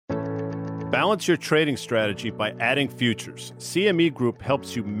Balance your trading strategy by adding futures. CME Group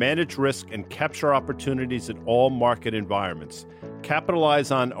helps you manage risk and capture opportunities in all market environments.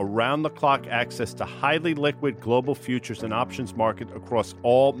 Capitalize on around-the-clock access to highly liquid global futures and options market across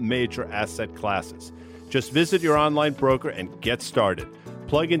all major asset classes. Just visit your online broker and get started.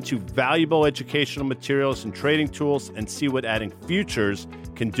 Plug into valuable educational materials and trading tools and see what adding futures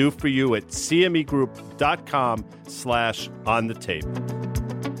can do for you at cmegroup.com/onthetape.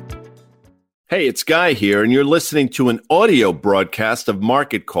 Hey, it's Guy here, and you're listening to an audio broadcast of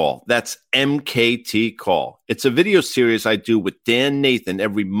Market Call. That's MKT Call. It's a video series I do with Dan Nathan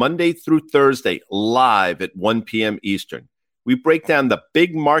every Monday through Thursday, live at 1 p.m. Eastern. We break down the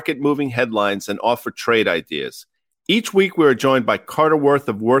big market-moving headlines and offer trade ideas. Each week, we are joined by Carter Worth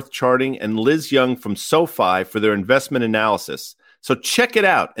of Worth Charting and Liz Young from SoFi for their investment analysis. So check it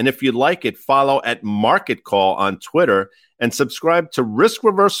out, and if you like it, follow at Market Call on Twitter and subscribe to Risk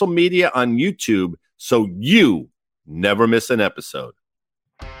Reversal Media on YouTube so you never miss an episode.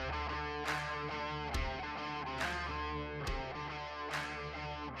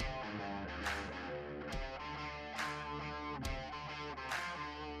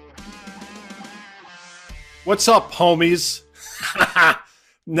 What's up, homies?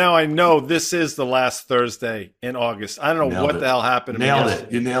 Now I know this is the last Thursday in August. I don't know what the hell happened to me. Nailed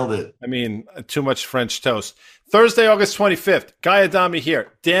it. You nailed it. I mean, too much French toast. Thursday, August 25th. Guy Adami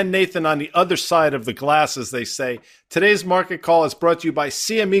here. Dan Nathan on the other side of the glass, as they say. Today's Market Call is brought to you by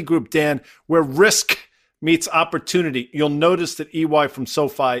CME Group, Dan, where risk meets opportunity. You'll notice that EY from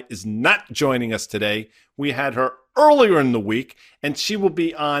SoFi is not joining us today. We had her earlier in the week, and she will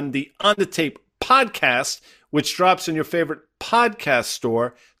be on the On the Tape podcast, which drops in your favorite podcast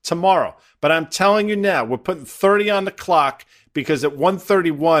store tomorrow. But I'm telling you now, we're putting 30 on the clock because at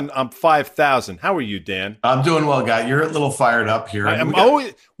 131, I'm 5,000. How are you, Dan? I'm doing well, Guy. You're a little fired up here.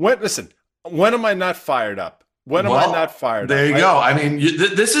 Listen, when am I not fired up? When am I not fired up? There you go. I mean,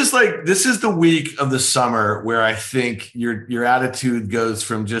 this is the week of the summer where I think your attitude goes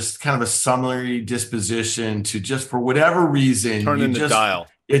from just kind of a summery disposition to just for whatever reason. Turning the dial.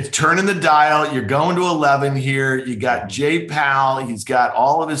 It's turning the dial. You're going to 11 here. You got Jay Powell. He's got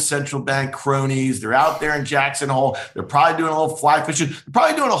all of his central bank cronies. They're out there in Jackson Hole. They're probably doing a little fly fishing. They're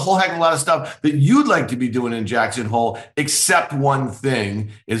probably doing a whole heck of a lot of stuff that you'd like to be doing in Jackson Hole, except one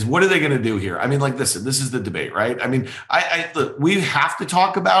thing is, what are they going to do here? I mean, like, listen, this is the debate, right? I mean, look, we have to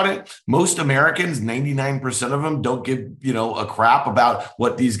talk about it. Most Americans, 99% of them, don't give, a crap about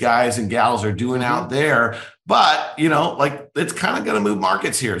what these guys and gals are doing out there. But, it's kind of going to move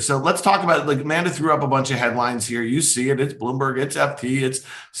markets here. So let's talk about it. Like, Amanda threw up a bunch of headlines here. You see it. It's Bloomberg, it's FT, it's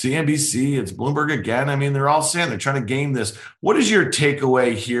CNBC, it's Bloomberg again. I mean, they're all saying they're trying to game this. What is your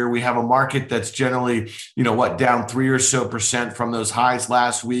takeaway here? We have a market that's generally, down 3% or so from those highs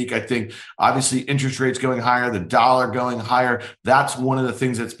last week. I think, obviously, interest rates going higher, the dollar going higher. That's one of the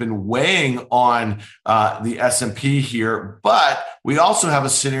things that's been weighing on the S&P here. But we also have a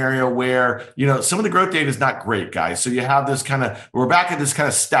scenario where, some of the growth data is not great, guys. So you have this we're back at this kind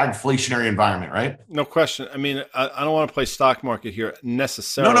of stagflationary environment, right? No question. I mean, I don't want to play stock market here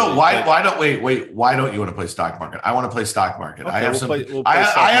necessarily. No. Why don't you want to play stock market? I want to play stock market. Okay,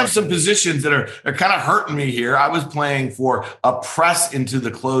 I have some positions that are kind of hurting me here. I was playing for a press into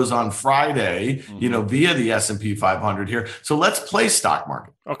the close on Friday, via the S&P 500 here. So let's play stock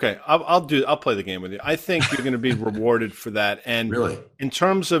market. Okay, I'll play the game with you. I think you're going to be rewarded for that. And really, in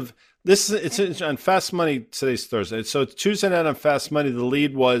terms of this, it's on Fast Money. Today's Thursday, so it's Tuesday night on Fast Money. The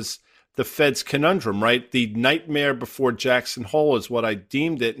lead was the Fed's conundrum, right? The nightmare before Jackson Hole is what I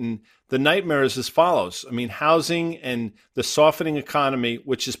deemed it, and the nightmare is as follows. I mean, housing and the softening economy,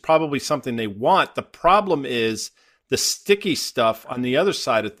 which is probably something they want. The problem is the sticky stuff on the other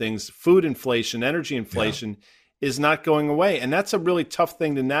side of things: food inflation, energy inflation. Yeah. Is not going away. And that's a really tough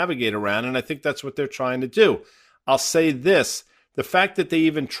thing to navigate around. And I think that's what they're trying to do. I'll say this, the fact that they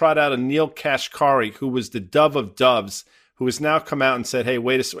even trot out a Neil Kashkari, who was the dove of doves, who has now come out and said, hey,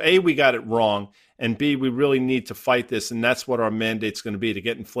 wait a second, A, we got it wrong. And B, we really need to fight this. And that's what our mandate's going to be, to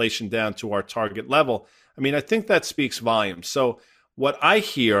get inflation down to our target level. I mean, I think that speaks volumes. So what I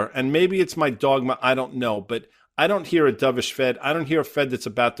hear, and maybe it's my dogma, I don't know, but I don't hear a dovish Fed. I don't hear a Fed that's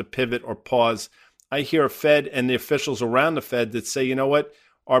about to pivot or pause. I hear a Fed and the officials around the Fed that say, you know what,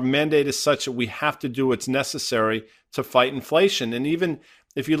 our mandate is such that we have to do what's necessary to fight inflation. And even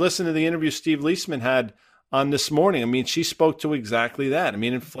if you listen to the interview Steve Leisman had on this morning, I mean, she spoke to exactly that. I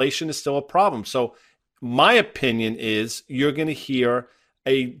mean, inflation is still a problem. So my opinion is you're going to hear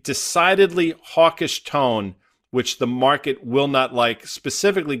a decidedly hawkish tone, which the market will not like,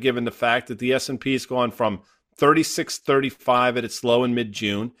 specifically given the fact that the S&P has gone from 36.35 at its low in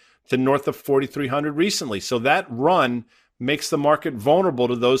mid-June to north of 4,300 recently. So that run makes the market vulnerable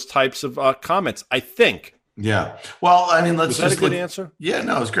to those types of comments, I think. Yeah. Well, I mean, let's Was that just a good answer? Yeah,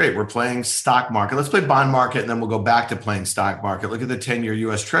 no, it's great. We're playing stock market. Let's play bond market, and then we'll go back to playing stock market. Look at the 10-year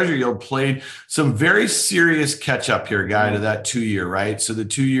U.S. Treasury yield played some very serious catch up here, guy, to that 2-year, right? So the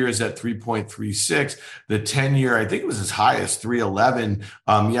 2-year is at 3.36. The 10-year, I think it was as high as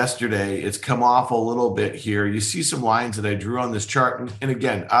 3.11 yesterday. It's come off a little bit here. You see some lines that I drew on this chart. And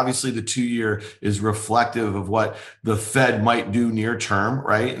again, obviously the 2-year is reflective of what the Fed might do near term,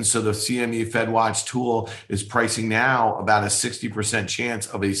 right? And so the CME FedWatch tool is pricing now about a 60% chance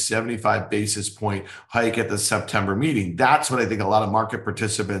of a 75 basis point hike at the September meeting. That's what I think a lot of market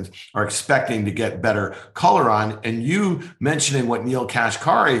participants are expecting to get better color on. And you mentioning what Neel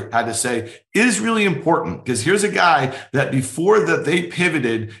Kashkari had to say is really important, because here's a guy that before that they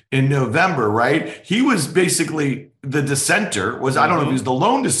pivoted in November, right? He was basically the dissenter, I don't know if he was the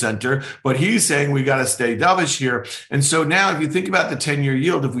lone dissenter, but he's saying we got to stay dovish here. And so now if you think about the 10-year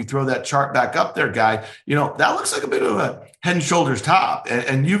yield, if we throw that chart back up there, guy, that looks like a bit of a head and shoulders top.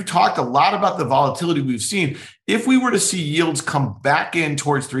 And you've talked a lot about the volatility we've seen. If we were to see yields come back in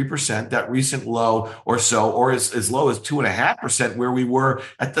towards 3%, that recent low or so, or as low as 2.5%, where we were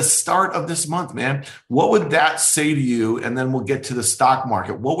at the start of this month, man, what would that say to you? And then we'll get to the stock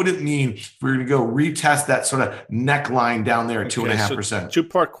market. What would it mean if we were to go retest that sort of neckline down there at 2.5%? So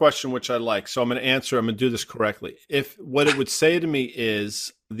two-part question, which I like. So I'm going to do this correctly. If what it would say to me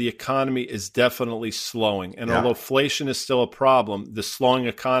is the economy is definitely slowing, and although inflation is still a problem, the slowing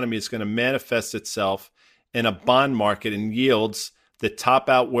economy is going to manifest itself in a bond market and yields that top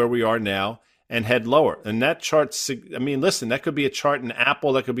out where we are now and head lower. And that chart, listen, that could be a chart in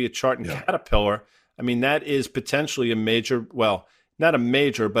Apple, that could be a chart in Caterpillar. That is potentially a major, well, not a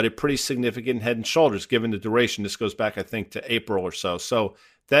major, but a pretty significant head and shoulders given the duration. This goes back, I think, to April or so. So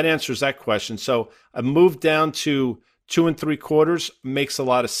that answers that question. So a move down to 2 3/4 makes a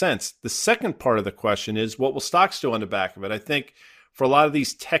lot of sense. The second part of the question is, what will stocks do on the back of it? I think for a lot of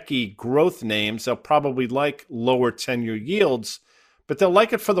these techie growth names, they'll probably like lower 10-year yields, but they'll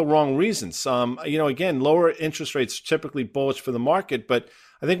like it for the wrong reasons. Again, lower interest rates are typically bullish for the market, but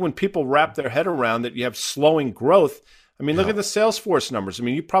I think when people wrap their head around that you have slowing growth, look at the Salesforce numbers.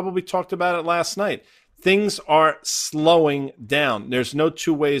 You probably talked about it last night. Things are slowing down. There's no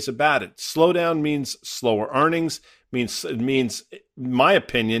two ways about it. Slowdown means slower earnings, in my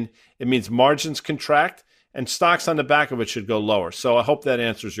opinion, it means margins contract, and stocks on the back of it should go lower. So I hope that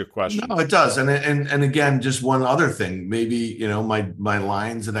answers your question. No, it does. And again, just one other thing, maybe, my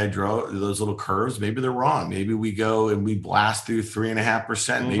lines that I drew, those little curves, maybe they're wrong. Maybe we go and we blast through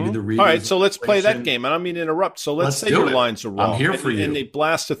 3.5%. Maybe the reason. All right. So let's play that game. I don't mean to interrupt. So let's say your lines are wrong. I'm here for you. And they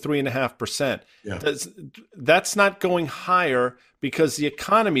blast to 3.5%. Yeah. That's not going higher because the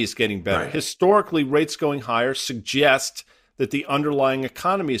economy is getting better. Right. Historically, rates going higher suggest that the underlying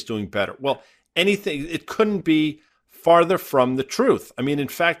economy is doing better. Well, it couldn't be farther from the truth. In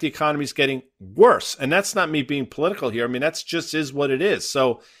fact, the economy is getting worse. And that's not me being political here. That's just is what it is.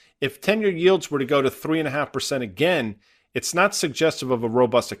 So if 10-year yields were to go to 3.5% again, it's not suggestive of a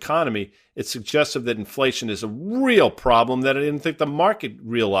robust economy. It's suggestive that inflation is a real problem that I didn't think the market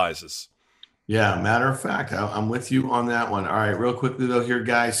realizes. Yeah, matter of fact, I'm with you on that one. All right, real quickly though here,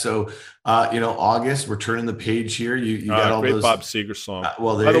 guys. So, August, we're turning the page here. You got all great those. Bob Seger song.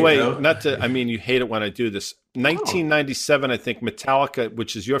 By the way, you hate it when I do this. 1997, I think Metallica,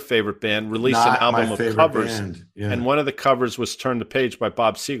 which is your favorite band, released an album of covers. And one of the covers was Turn the Page by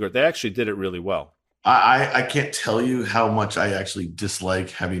Bob Seger. They actually did it really well. I can't tell you how much I actually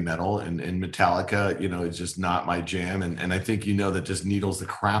dislike heavy metal and Metallica, it's just not my jam. And I think that just needles the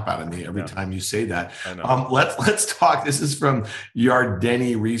crap out of me every time you say that. Let's talk. This is from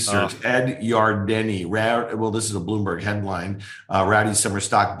Yardeni Research, Ed Yardeni. This is a Bloomberg headline. Rowdy summer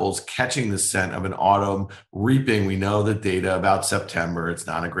stock bulls catching the scent of an autumn reaping. We know the data about September. It's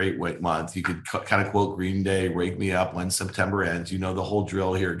not a great month. You could kind of quote Green Day, wake me up when September ends. The whole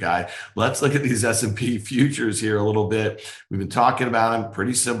drill here, guy. Let's look at these S&P futures here a little bit. We've been talking about them.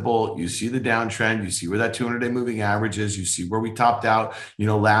 Pretty simple. You see the downtrend. You see where that 200-day moving average is. You see where we topped out,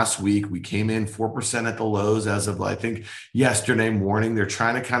 last week. We came in 4% at the lows as of, I think, yesterday morning. They're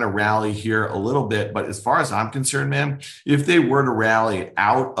trying to kind of rally here a little bit. But as far as I'm concerned, man, if they were to rally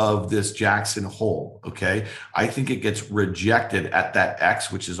out of this Jackson hole, okay, I think it gets rejected at that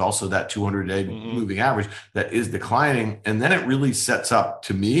X, which is also that 200-day moving average that is declining. And then it really sets up,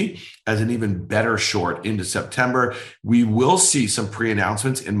 to me, as an even better short into September. We will see some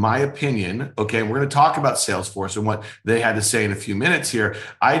pre-announcements, in my opinion. Okay, and we're going to talk about Salesforce and what they had to say in a few minutes here.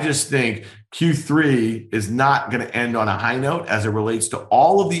 I just think Q3 is not going to end on a high note as it relates to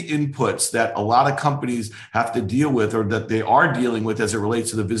all of the inputs that a lot of companies have to deal with, or that they are dealing with as it relates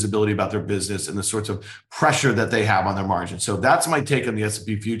to the visibility about their business and the sorts of pressure that they have on their margins. So that's my take on the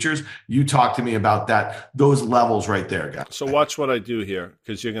S&P futures. You talk to me about those levels right there, guys. So watch what I do here,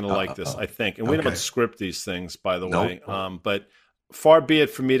 because you're going to like this, I think. And we don't script these things, by the way. But far be it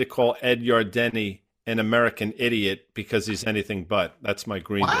for me to call Ed Yardeni an American idiot because he's anything but. That's my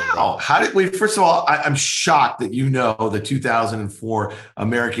Green Day. Wow. How did we, first of all, I'm shocked that you know the 2004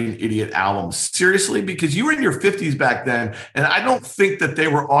 American Idiot album. Seriously, because you were in your 50s back then, and I don't think that they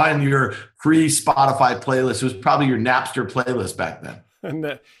were on your pre-Spotify playlist. It was probably your Napster playlist back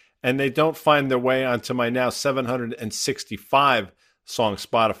then. And they don't find their way onto my now 765 song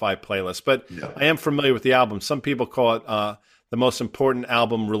Spotify playlist. But I am familiar with the album. Some people call it the most important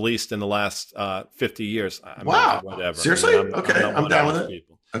album released in the last 50 years. Wow. Whatever. Seriously? I'm down with it.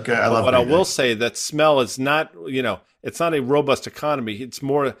 People. Okay. I love it. But I will say that smell is not, it's not a robust economy. It's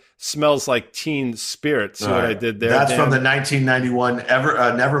more smells like teen spirit. See what I did there? That's from the 1991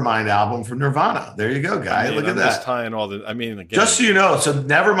 Nevermind album from Nirvana. There you go, guy. Look at that. Just tying all the, again. Just so you know, so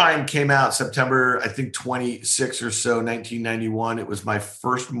Nevermind came out September, I think 26 or so, 1991. It was my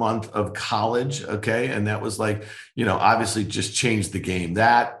first month of college. Okay. And that was like, obviously just changed the game.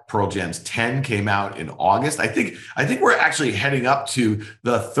 That Pearl Jam's 10 came out in August. I think we're actually heading up to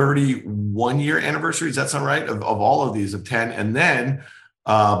the 31 year anniversary. Does that sound right? Of all of these, of 10. And then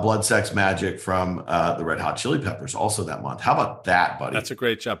Blood, Sex, Magic from the Red Hot Chili Peppers, also that month. How about that, buddy? That's a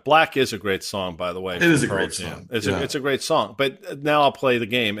great job. Black is a great song, by the way. It is a great song. It's a great song. But now I'll play the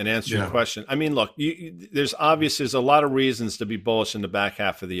game and answer your question. Look, there's a lot of reasons to be bullish in the back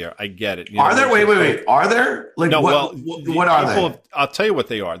half of the year. I get it. Are there? Wait. Are there? Like, no, what are they? I'll tell you what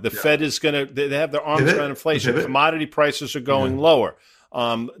they are. The Fed is going to, they have their arms around inflation. Commodity prices are going lower.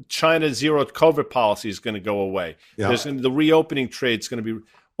 China's zero COVID policy is going to go away. There's the reopening trade is going to be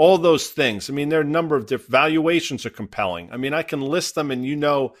all those things. There are a number of different valuations are compelling. I can list them and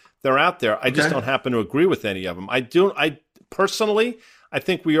they're out there. I just don't happen to agree with any of them. I personally, I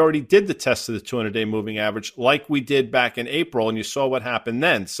think we already did the test of the 200-day moving average like we did back in April, and you saw what happened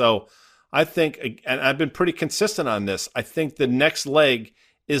then. So I think, and I've been pretty consistent on this, I think the next leg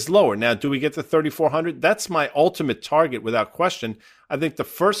is lower. Now, do we get to 3,400? That's my ultimate target without question. I think the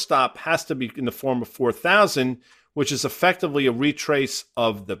first stop has to be in the form of 4,000, which is effectively a retrace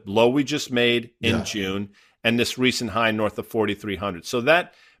of the low we just made in June and this recent high north of 4,300. So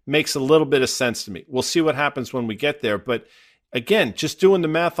that makes a little bit of sense to me. We'll see what happens when we get there. But again, just doing the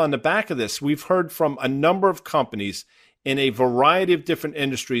math on the back of this, we've heard from a number of companies in a variety of different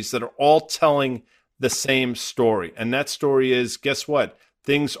industries that are all telling the same story. And that story is, guess what?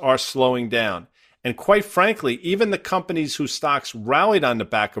 Things are slowing down. And quite frankly, even the companies whose stocks rallied on the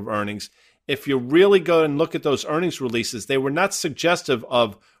back of earnings, if you really go and look at those earnings releases, they were not suggestive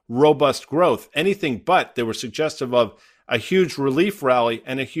of robust growth, anything but. They were suggestive of a huge relief rally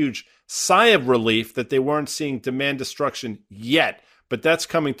and a huge sigh of relief that they weren't seeing demand destruction yet. But that's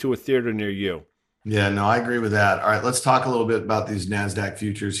coming to a theater near you. Yeah, no, I agree with that. All right, let's talk a little bit about these NASDAQ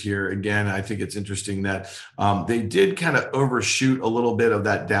futures here. Again, I think it's interesting that they did kind of overshoot a little bit of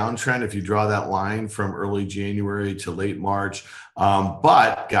that downtrend if you draw that line from early January to late March.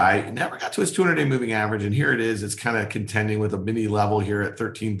 But Guy never got to his 200-day moving average. And here it is. It's kind of contending with a mini level here at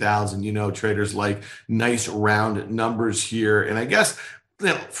 13,000. Traders like nice round numbers here. And I guess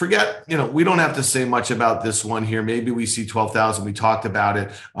forget, we don't have to say much about this one here. Maybe we see 12,000. We talked about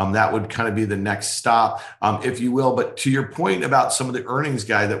it. That would kind of be the next stop, if you will. But to your point about some of the earnings,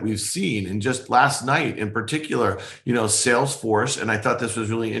 Guy, that we've seen, and just last night in particular, Salesforce, and I thought this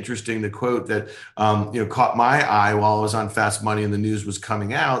was really interesting. The quote that, caught my eye while I was on Fast Money and the news was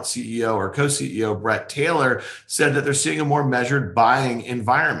coming out, CEO or co-CEO Brett Taylor said that they're seeing a more measured buying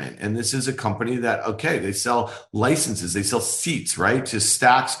environment. And this is a company that, they sell licenses, they sell seats, right? To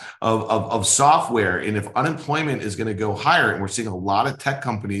stacks of software. And if unemployment is going to go higher, and we're seeing a lot of tech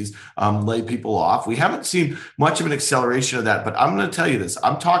companies lay people off, we haven't seen much of an acceleration of that. But I'm going to tell you this,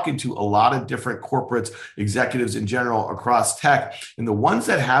 I'm talking to a lot of different corporates, executives in general across tech, and the ones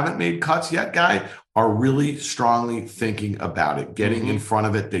that haven't made cuts yet, Guy, are really strongly thinking about it, getting in front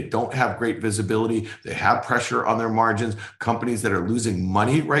of it. They don't have great visibility. They have pressure on their margins. Companies that are losing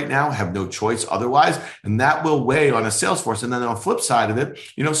money right now have no choice otherwise, and that will weigh on a Salesforce. And then on the flip side of it,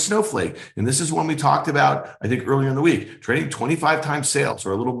 Snowflake. And this is one we talked about, I think, earlier in the week, trading 25 times sales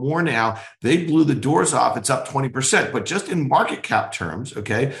or a little more now. They blew the doors off. It's up 20%. But just in market cap terms,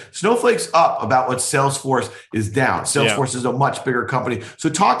 Snowflake's up about what Salesforce is down. Salesforce is a much bigger company. So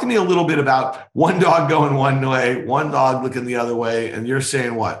talk to me a little bit about one dog going one way, one dog looking the other way, and you're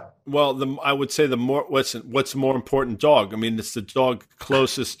saying what? Well, I would say what's more important, dog. I mean, it's the dog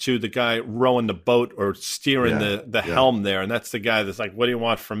closest to the guy rowing the boat or steering the helm there, and that's the guy that's like, "What do you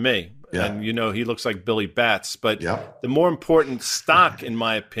want from me?" Yeah. And he looks like Billy Bats. But the more important stock, in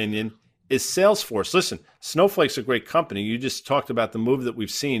my opinion, is Salesforce. Listen, Snowflake's a great company. You just talked about the move that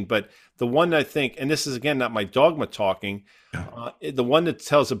we've seen, but the one I think, and this is again not my dogma talking, the one that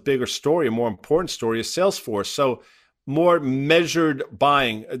tells a bigger story, a more important story, is Salesforce. So more measured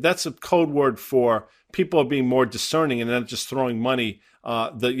buying. That's a code word for people are being more discerning and not just throwing money.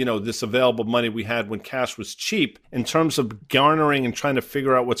 This available money we had when cash was cheap. In terms of garnering and trying to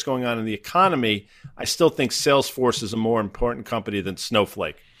figure out what's going on in the economy, I still think Salesforce is a more important company than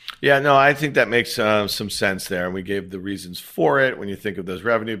Snowflake. Yeah, no, I think that makes some sense there. And we gave the reasons for it when you think of those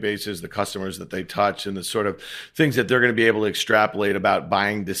revenue bases, the customers that they touch, and the sort of things that they're going to be able to extrapolate about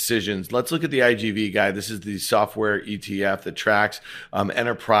buying decisions. Let's look at the IGV guide. This is the software ETF that tracks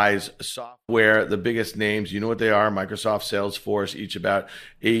enterprise software, the biggest names. You know what they are: Microsoft, Salesforce, each about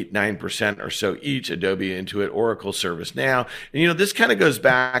 8-9% or so each, Adobe, Intuit, Oracle, ServiceNow. And, this kind of goes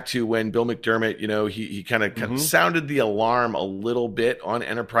back to when Bill McDermott, he kind of sounded the alarm a little bit on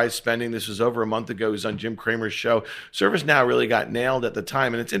enterprise spending. This was over a month ago. He was on Jim Cramer's show. ServiceNow really got nailed at the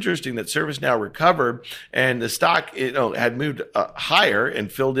time. And it's interesting that ServiceNow recovered and the stock had moved higher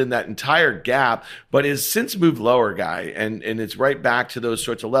and filled in that entire gap, but has since moved lower, Guy. And it's right back to those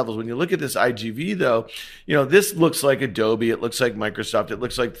sorts of levels. When you look at this IGV, though, this looks like Adobe. It looks like Microsoft. It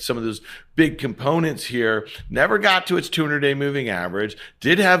looks like some of those big components here. Never got to its 200-day moving average.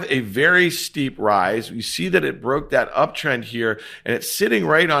 Did have a very steep rise. You see that it broke that uptrend here, and it's sitting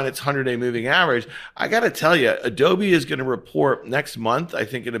right on its 100-day moving average. I got to tell you, Adobe is going to report next month, I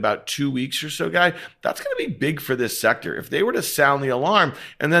think in about 2 weeks or so, Guy. That's going to be big for this sector. If they were to sound the alarm,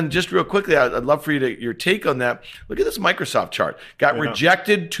 and then just real quickly, I'd love for your take on that. Look at this Microsoft chart. Got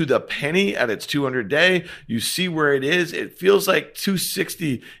rejected to the penny at its 200-day. You see where it is. It feels like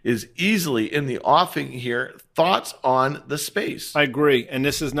 260 is easily in the offing here. Thoughts on the space? I agree. And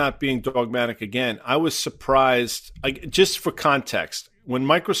this is not being dogmatic again. I was surprised, just for context, when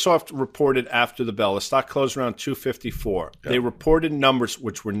Microsoft reported after the bell, the stock closed around 254. Yep. They reported numbers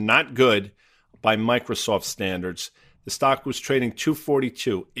which were not good by Microsoft standards. The stock was trading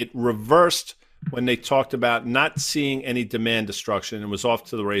 242. It reversed when they talked about not seeing any demand destruction and was off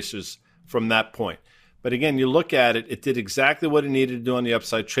to the races from that point. But again, you look at it, it did exactly what it needed to do on the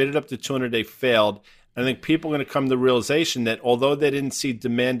upside, traded up to 200-day, failed. I think people are going to come to the realization that although they didn't see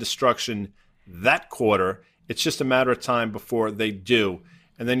demand destruction that quarter, it's just a matter of time before they do.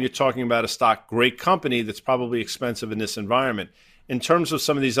 And then you're talking about a stock, great company that's probably expensive in this environment. In terms of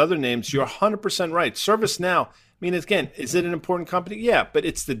some of these other names, you're 100% right. ServiceNow, again, is it an important company? Yeah, but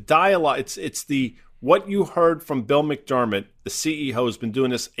it's the dialogue. It's the what you heard from Bill McDermott, the CEO, who's been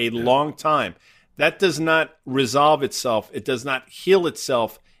doing this a long time. That does not resolve itself. It does not heal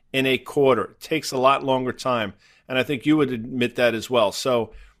itself in a quarter. It takes a lot longer time. And I think you would admit that as well.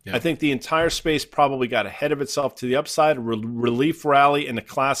 So I think the entire space probably got ahead of itself to the upside, a relief rally in a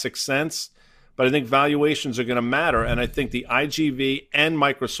classic sense. But I think valuations are going to matter. And I think the IGV and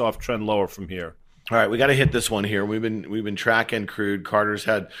Microsoft trend lower from here. All right, we got to hit this one here. We've been tracking crude. Carter's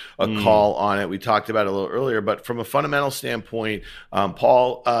had a call on it. We talked about it a little earlier, but from a fundamental standpoint,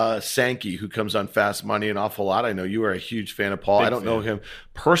 Paul Sankey, who comes on Fast Money an awful lot. I know you are a huge fan of Paul. I don't know him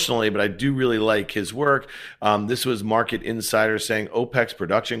personally, but I do really like his work. This was Market Insider saying OPEC's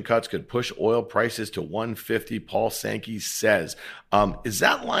production cuts could push oil prices to 150. Paul Sankey says. Is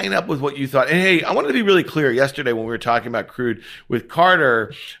that line up with what you thought? And hey, I wanted to be really clear. Yesterday when we were talking about crude with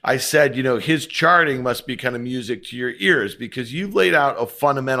Carter, I said, his charting must be kind of music to your ears because you've laid out a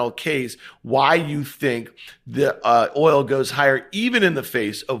fundamental case why you think the oil goes higher, even in the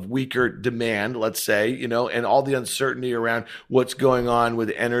face of weaker demand, let's say, and all the uncertainty around what's going on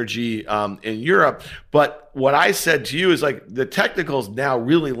with energy in Europe. But what I said to you is the technicals now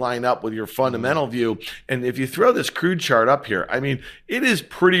really line up with your fundamental view. And if you throw this crude chart up here, it is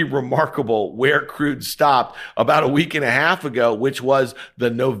pretty remarkable where crude stopped about a week and a half ago, which was the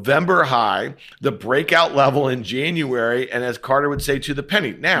November high, the breakout level in January, and as Carter would say, to the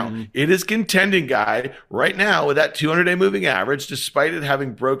penny. Now, it is contending, Guy, right now with that 200-day moving average, despite it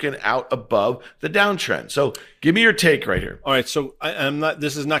having broken out above the downtrend. So give me your take right here. All right, so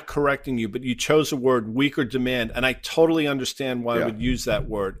this is not correcting you, but you chose a word, weaker demand, and I totally understand why I would use that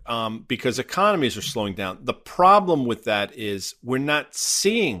word because economies are slowing down. The problem with that is we're not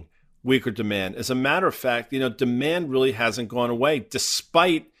seeing weaker demand. As a matter of fact, demand really hasn't gone away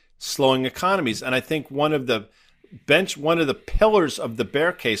despite slowing economies. And I think one of the pillars of the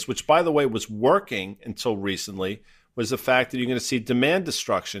bear case, which by the way was working until recently, was the fact that you're going to see demand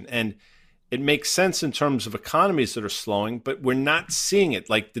destruction. And it makes sense in terms of economies that are slowing, but we're not seeing it.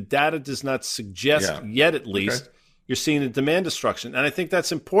 Like the data does not suggest yet, at least, you're seeing the demand destruction. And I think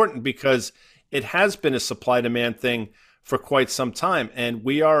that's important because it has been a supply-demand thing for quite some time. And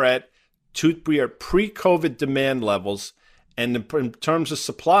we are at pre-COVID demand levels. And in terms of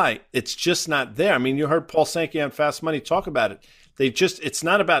supply, it's just not there. I mean, you heard Paul Sankey on Fast Money talk about it. It's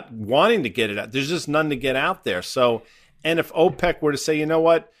not about wanting to get it out. There's just none to get out there. So, and if OPEC were to say, you know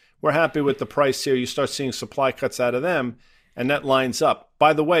what, we're happy with the price here, you start seeing supply cuts out of them, and that lines up.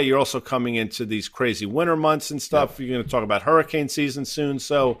 By the way, you're also coming into these crazy winter months and stuff. You're going to talk about hurricane season soon.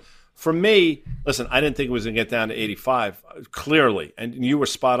 So for me, listen, I didn't think it was going to get down to 85, clearly. And you were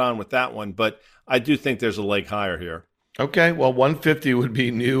spot on with that one. But I do think there's a leg higher here. Okay, well, 150 would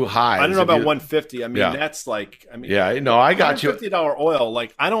be new high. I don't know about 150. I mean, that's like, I mean, I got you. $150 oil,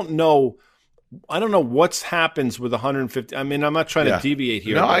 like, I don't know what happens with 150. I mean, I'm not trying to deviate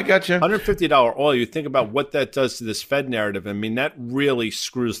here. No, I got you. $150 oil, you think about what that does to this Fed narrative. I mean, that really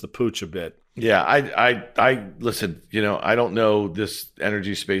screws the pooch a bit. Yeah, I listen, I don't know this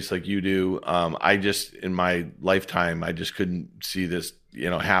energy space like you do. I just, in my lifetime, I just couldn't see this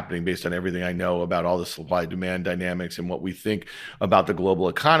happening based on everything I know about all the supply demand dynamics and what we think about the global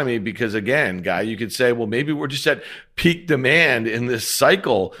economy. Because again, Guy, you could say, well, maybe we're just at peak demand in this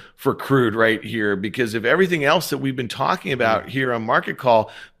cycle for crude right here, because if everything else that we've been talking about here on Market Call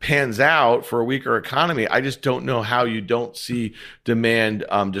pans out for a weaker economy, I just don't know how you don't see demand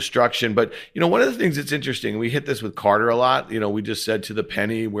destruction. But, one of the things that's interesting, we hit this with Carter a lot, we just said to the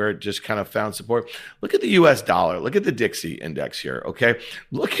penny where it just kind of found support. Look at the US dollar, look at the Dixie index here, okay?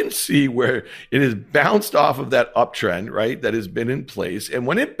 Look and see where it has bounced off of that uptrend, right, that has been in place. And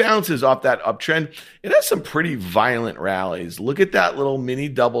when it bounces off that uptrend, it has some pretty violent rallies. Look at that little mini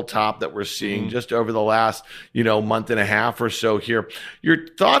double top that we're seeing just over the last, month and a half or so here. Your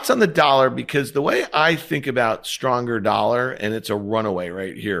thoughts on the dollar, because the way I think about stronger dollar, and it's a runaway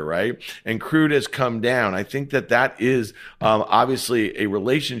right here, right? And crude has come down. I think that is obviously a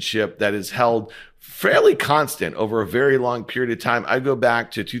relationship that is held fairly constant over a very long period of time. I go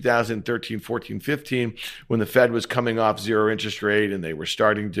back to 2013, 14, 15, when the Fed was coming off zero interest rate and they were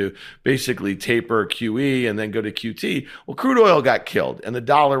starting to basically taper QE and then go to QT. Well, crude oil got killed and the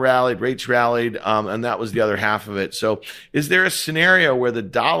dollar rallied, rates rallied, and that was the other half of it. So is there a scenario where the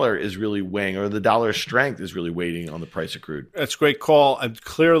dollar is really weighing, or the dollar strength is really weighting on the price of crude? That's a great call.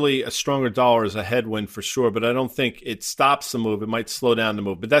 Clearly, a stronger dollar is a headwind for sure, but I don't think it stops the move. It might slow down the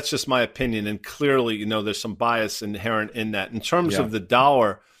move, but that's just my opinion. And clearly, there's some bias inherent in that. In terms of the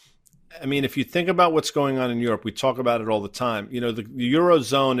dollar, I mean, if you think about what's going on in Europe, we talk about it all the time. The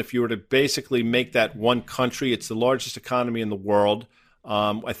Eurozone, if you were to basically make that one country, it's the largest economy in the world.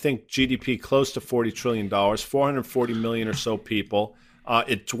 I think GDP close to $40 trillion, 440 million or so people.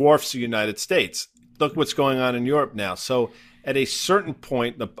 It dwarfs the United States. Look what's going on in Europe now. So at a certain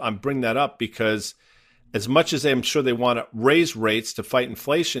point, I'm bringing that up because as much as I'm sure they want to raise rates to fight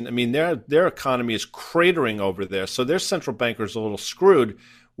inflation, I mean, their economy is cratering over there. So their central bankers are a little screwed,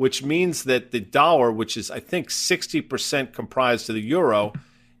 which means that the dollar, which is, I think, 60% comprised of the euro,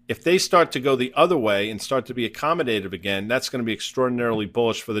 if they start to go the other way and start to be accommodative again, that's going to be extraordinarily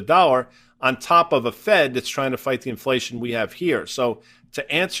bullish for the dollar on top of a Fed that's trying to fight the inflation we have here. So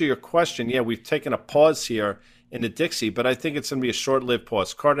to answer your question, we've taken a pause here in the Dixie, but I think it's going to be a short-lived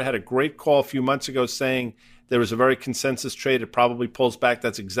pause. Carter had a great call a few months ago saying there was a very consensus trade. It probably pulls back.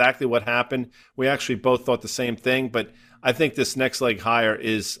 That's exactly what happened. We actually both thought the same thing, but I think this next leg higher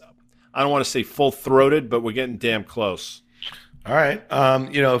is, I don't want to say full-throated, but we're getting damn close. All right.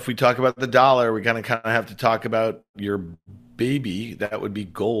 If we talk about the dollar, we kind of have to talk about your baby. That would be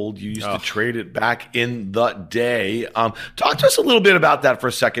gold. You used to trade it back in the day. Talk to us a little bit about that for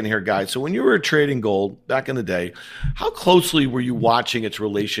a second here, guys. So when you were trading gold back in the day, how closely were you watching its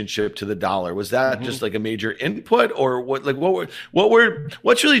relationship to the dollar? Was that just like a major input, or what's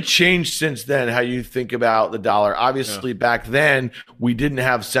really changed since then? How you think about the dollar? Obviously, back then we didn't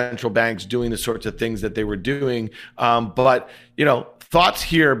have central banks doing the sorts of things that they were doing. But thoughts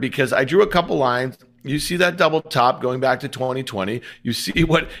here, because I drew a couple lines. You see that double top going back to 2020. You see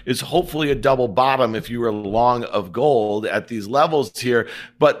what is hopefully a double bottom if you were long of gold at these levels here.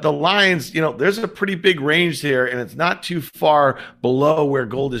 But the lines, there's a pretty big range here, and it's not too far below where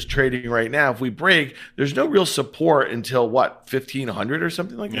gold is trading right now. If we break, there's no real support until 1,500 or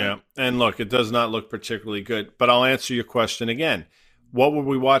something like that? Yeah, and look, it does not look particularly good. But I'll answer your question again. What were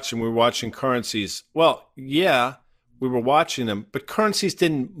we watching? We were watching currencies. Well, yeah. We were watching them, but currencies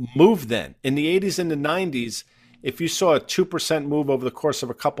didn't move then. In the 80s and the 90s, if you saw a 2% move over the course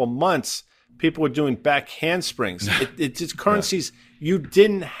of a couple months, people were doing back handsprings. It's just currencies. You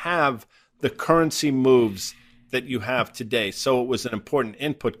didn't have the currency moves that you have today. So it was an important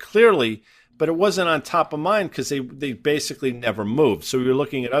input, clearly, but it wasn't on top of mind because they basically never moved. So you're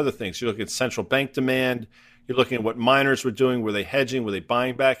looking at other things. You're looking at central bank demand. You're looking at what miners were doing. Were they hedging? Were they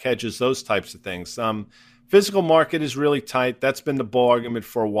buying back hedges? Those types of things. Physical market is really tight. That's been the bull argument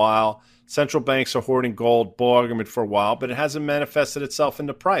for a while. Central banks are hoarding gold, bull argument for a while, but it hasn't manifested itself in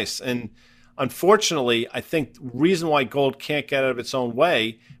the price. And unfortunately, I think the reason why gold can't get out of its own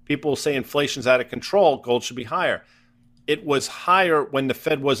way, people say inflation's out of control, gold should be higher. It was higher when the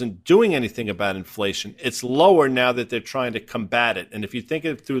Fed wasn't doing anything about inflation. It's lower now that they're trying to combat it. And if you think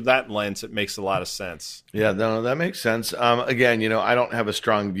it through that lens, it makes a lot of sense. Yeah, no, that makes sense. Again, I don't have a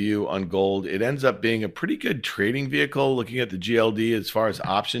strong view on gold. It ends up being a pretty good trading vehicle. Looking at the GLD as far as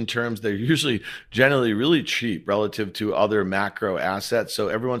option terms, they're usually generally really cheap relative to other macro assets. So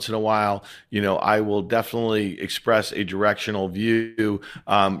every once in a while, I will definitely express a directional view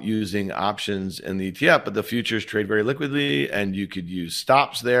using options in the ETF, but the futures trade very liquidly and you could use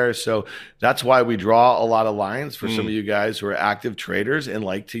stops there. So that's why we draw a lot of lines for some of you guys who are active traders and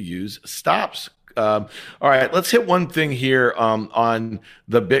like to use stops. All right, let's hit one thing here on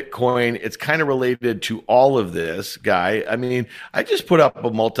the Bitcoin. It's kind of related to all of this, Guy. I mean, I just put up a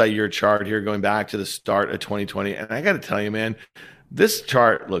multi-year chart here going back to the start of 2020. And I got to tell you, man, this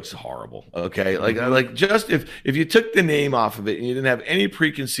chart looks horrible. Okay. Like just if you took the name off of it and you didn't have any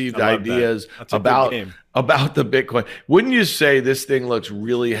preconceived ideas about the Bitcoin, wouldn't you say this thing looks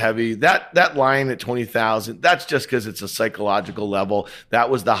really heavy? That line at 20,000, that's just because it's a psychological level. That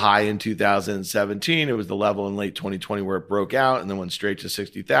was the high in 2017. It was the level in late 2020 where it broke out and then went straight to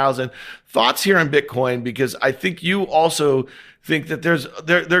 60,000. Thoughts here on Bitcoin? Because I think you also think that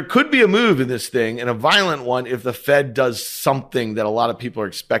there could be a move in this thing, and a violent one, if the Fed does something that a lot of people are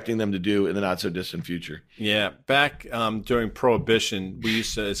expecting them to do in the not so distant future. Yeah, back during Prohibition,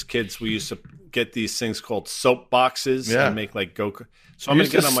 as kids, we used to get these things called soap boxes and make like go. So I'm going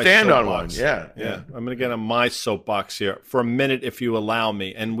to get on my stand on one. Yeah. I'm going to get on my soapbox here for a minute, if you allow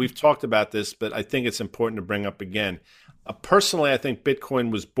me. And we've talked about this, but I think it's important to bring up again. Personally, I think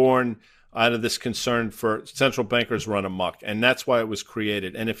Bitcoin was born out of this concern for central bankers run amok, and that's why it was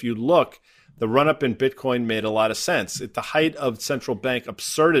created. And if you look, the run-up in Bitcoin made a lot of sense. At the height of central bank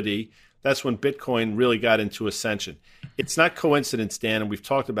absurdity, that's when Bitcoin really got into ascension. It's not coincidence, Dan, and we've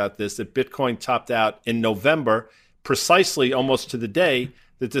talked about this, that Bitcoin topped out in November, precisely almost to the day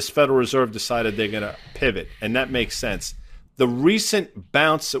that this Federal Reserve decided they're going to pivot, and that makes sense. The recent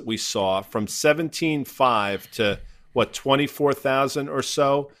bounce that we saw from 17.5 to, 24,000 or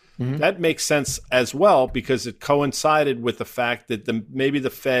so, that makes sense as well, because it coincided with the fact that maybe the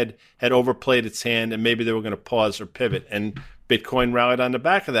Fed had overplayed its hand and maybe they were going to pause or pivot, and Bitcoin rallied on the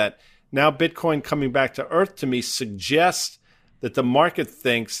back of that. Now Bitcoin coming back to earth, to me, suggests that the market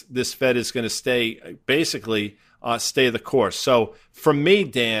thinks this Fed is going to stay the course. So for me,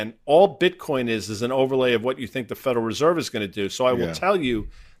 Dan, all Bitcoin is an overlay of what you think the Federal Reserve is going to do. So I will tell you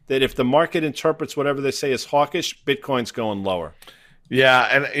that if the market interprets whatever they say as hawkish, Bitcoin's going lower. Yeah,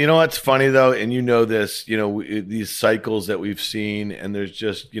 and you know what's funny though, and this, these cycles that we've seen, and there's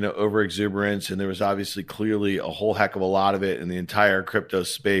just over exuberance, and there was obviously clearly a whole heck of a lot of it in the entire crypto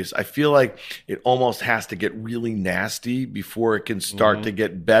space. I feel like it almost has to get really nasty before it can start to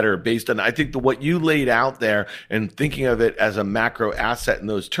get better. Based on, I think what you laid out there, and thinking of it as a macro asset in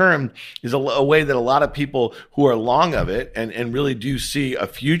those terms, is a way that a lot of people who are long of it and really do see a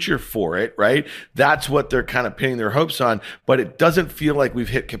future for it, right? That's what they're kind of pinning their hopes on, but it doesn't feel like we've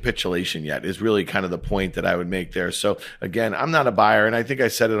hit capitulation yet, is really kind of the point that I would make there. So again, I'm not a buyer, and I think I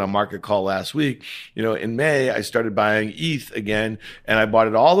said it on Market Call last week. In May, I started buying ETH again, and I bought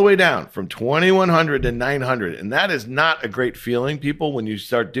it all the way down from 2,100 to 900, and that is not a great feeling, people, when you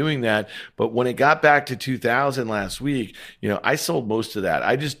start doing that. But when it got back to 2,000 last week, I sold most of that.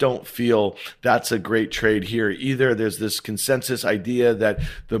 I just don't feel that's a great trade here either. There's this consensus idea that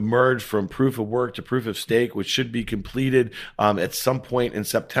the merge from proof of work to proof of stake, which should be completed at some point in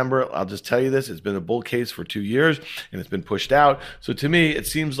September. I'll just tell you this, it's been a bull case for 2 years and it's been pushed out. So to me, it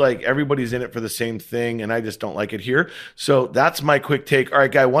seems like everybody's in it for the same thing, and I just don't like it here. So that's my quick take. All right,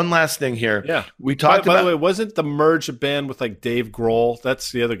 Guy, one last thing here. Yeah. We talked about... By the way, wasn't the merge a band with like Dave Grohl?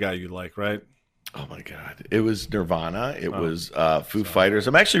 That's the other guy you like, right? Oh my God. It was Nirvana. It was Foo Fighters.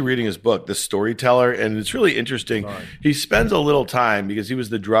 I'm actually reading his book, The Storyteller, and it's really interesting. He spends a little time, because he was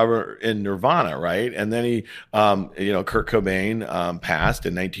the drummer in Nirvana, right? And then he, Kurt Cobain passed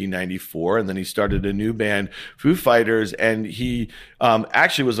in 1994, and then he started a new band, Foo Fighters, and he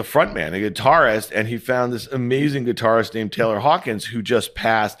actually was a frontman, a guitarist, and he found this amazing guitarist named Taylor Hawkins who just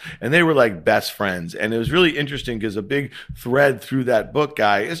passed, and they were like best friends. And it was really interesting because a big thread through that book,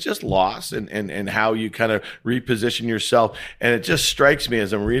 Guy, is just loss and how you kind of reposition yourself. And it just strikes me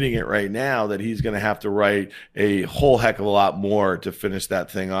as I'm reading it right now that he's going to have to write a whole heck of a lot more to finish that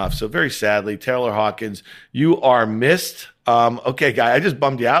thing off. So very sadly, Taylor Hawkins, you are missed. Okay, Guy, I just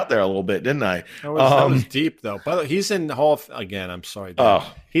bummed you out there a little bit, didn't I? That was deep, though. By the way, he's in the Hall of again. I'm sorry. Dan.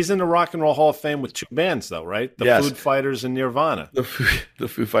 He's in the Rock and Roll Hall of Fame with two bands, though, right? The Yes. Foo Fighters and Nirvana. The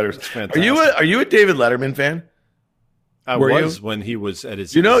Foo Fighters. Fantastic. Are you a David Letterman fan? I was when he was at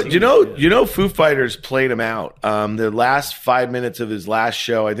his. You know, Foo Fighters played him out. The last 5 minutes of his last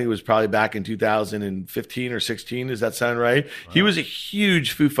show, I think it was probably back in 2015 or 16. Does that sound right? Wow. He was a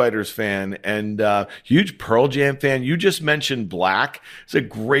huge Foo Fighters fan and huge Pearl Jam fan. You just mentioned Black. It's a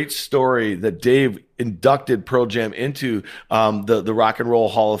great story that Dave inducted Pearl Jam into the Rock and Roll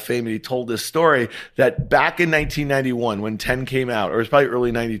Hall of Fame. And he told this story that back in 1991, when 10 came out, or it was probably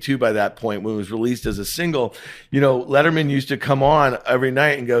early 92 by that point, when it was released as a single, Letterman used to come on every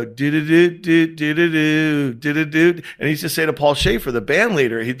night and go, do-do-do-do-do-do-do-do. And he used to say to Paul Schaefer, the band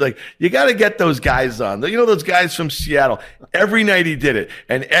leader, he'd like, you got to get those guys on. Those guys from Seattle. Every night he did it.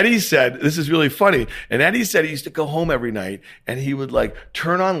 And Eddie said, this is really funny. And Eddie said he used to go home every night and he would like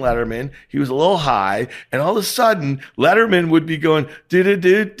turn on Letterman. He was a little high. And all of a sudden, Letterman would be going do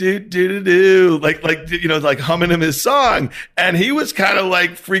like humming him his song, and he was kind of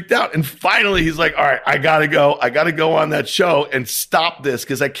like freaked out. And finally, he's like, "All right, I gotta go on that show and stop this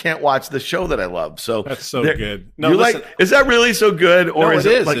because I can't watch the show that I love." So that's so good. No, listen, is that really so good? Or no, is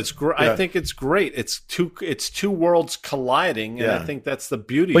it? Like, it's great. Yeah. I think it's great. It's two worlds colliding, and I think that's the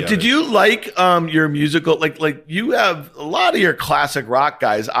beauty. But did you like your musical? Like you have a lot of your classic rock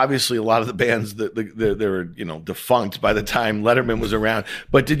guys. Obviously, a lot of the bands that they were defunct by the time Letterman was around.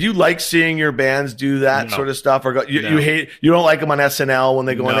 But did you like seeing your bands do that sort of stuff, or you don't like them on SNL when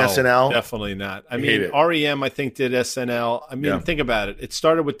they go on SNL? Definitely not. I mean, REM I think did SNL. I mean, think about it. It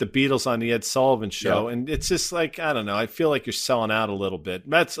started with the Beatles on the Ed Sullivan Show, and it's just like I don't know. I feel like you're selling out a little bit.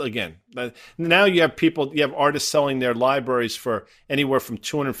 That's again. Now you have artists selling their libraries for anywhere from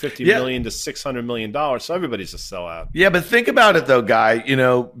 $250 million to $600 million. So everybody's a sellout. Yeah, but think about it though, Guy.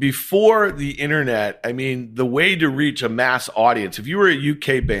 Before the internet, I mean, the way to reach a mass audience, if you were a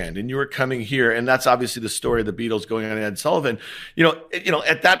UK band and you were coming here, and that's obviously the story of the Beatles going on Ed Sullivan,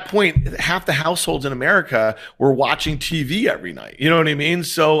 at that point, half the households in America were watching TV every night. You know what I mean?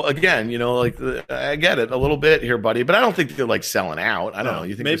 So again, I get it a little bit here, buddy, but I don't think they're like selling out. I don't know.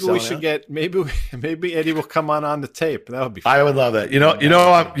 You think maybe we should maybe Eddie will come on the tape. That would be fun. I would love that.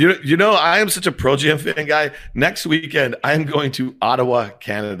 I am such a Pearl Jam fan, Guy. Next weekend, I am going to Ottawa,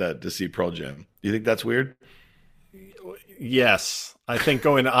 Canada to see Pearl Jam. Do you think that's weird? Yes. I think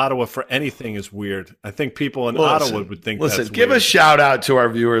going to Ottawa for anything is weird. I think people in Ottawa would think that's weird. Give a shout out to our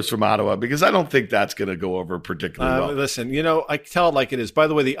viewers from Ottawa because I don't think that's going to go over particularly well. Listen, I tell it like it is. By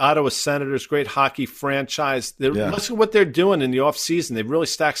the way, the Ottawa Senators, great hockey franchise. Listen to what they're doing in the offseason. They've really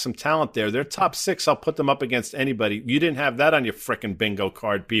stacked some talent there. They're top 6. I'll put them up against anybody. You didn't have that on your frickin' bingo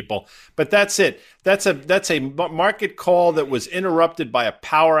card, people. But that's it. That's a market call that was interrupted by a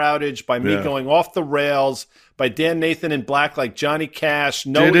power outage, by me going off the rails, by Dan Nathan in black like Johnny Cash.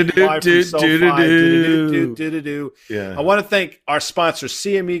 No reply from SoFi. I want to thank our sponsor,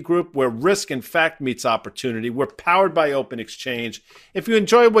 CME Group, where risk in fact meets opportunity. We're powered by Open Exchange. If you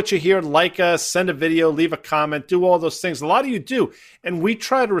enjoy what you hear, like us, send a video, leave a comment, do all those things. A lot of you do, and we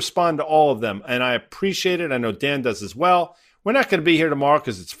try to respond to all of them, and I appreciate it. I know Dan does as well. We're not going to be here tomorrow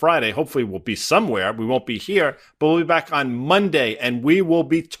because it's Friday. Hopefully we'll be somewhere. We won't be here, but we'll be back on Monday, and we will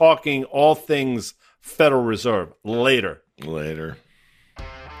be talking all things Federal Reserve later.